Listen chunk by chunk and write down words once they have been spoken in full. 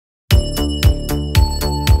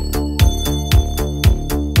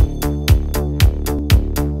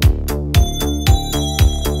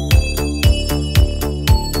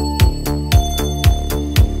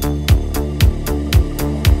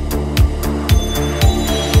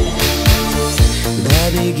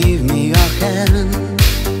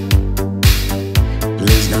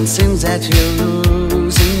don't seem that you're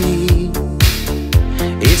losing me.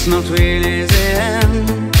 It's not really the end.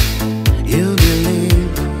 You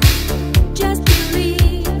believe, Just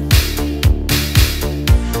believe.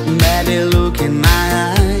 baby, look in my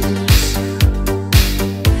eyes.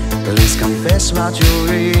 Please confess what you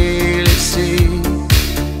really see.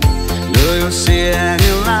 Do you see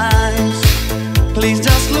any lies? Please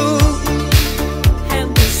just look. And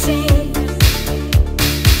we see.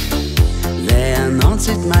 They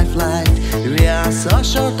announced my flight. We are so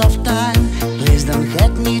short of time. Please don't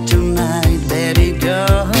hurt me tonight, baby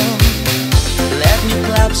girl. Let me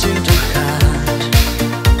collapse into heart.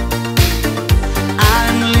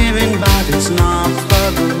 I'm leaving, but it's not for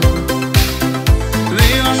good. We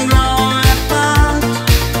won't grow apart.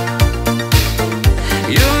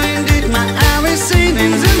 You indeed my everything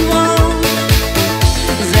in the world.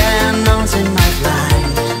 They announced my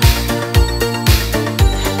flight.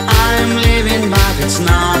 I'm leaving, but it's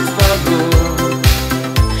not for good.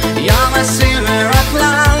 You're my silver of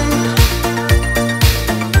light.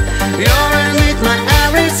 You're indeed my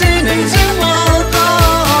everything in the world. Oh.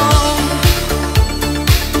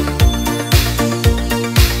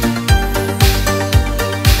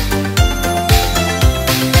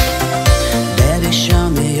 Baby, show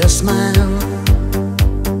me your smile.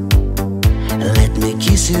 Let me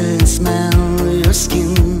kiss you and smell your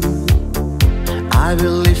skin. I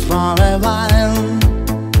will live for a while.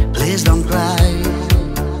 Please don't cry.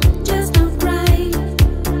 Just don't cry.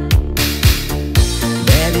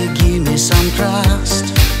 Baby, give me some trust.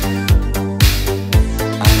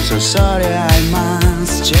 I'm so sorry, I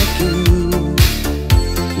must check in.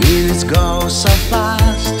 Minutes go so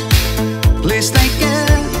fast. Please take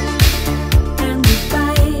care. And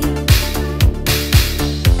goodbye.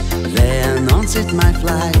 They announced my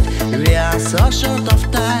flight. We are so short of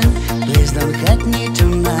time. Please don't hurt me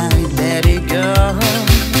tonight, baby girl.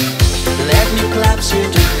 Let me collapse you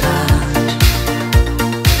to heart.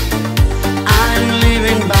 I'm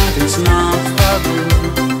leaving, but it's not for good.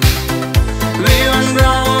 We won't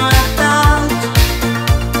grow apart.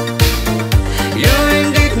 You're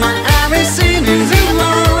indeed my everything in the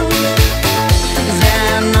world. They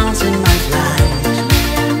announced my flight.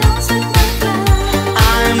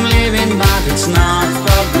 I'm leaving, but it's not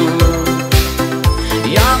for good.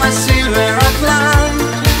 You're my silver of light.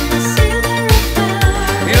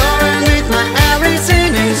 You're indeed my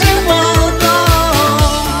everything in the world. Oh.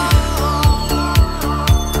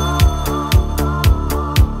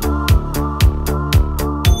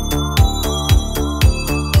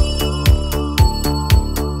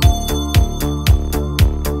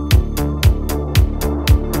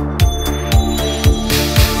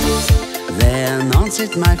 They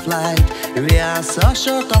announced my flight. We are so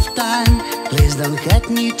short of time. Please don't hurt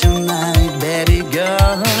me tonight, baby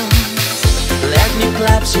girl. Let me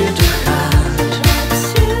collapse you to heart.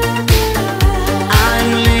 I'm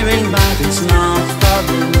leaving, but it's not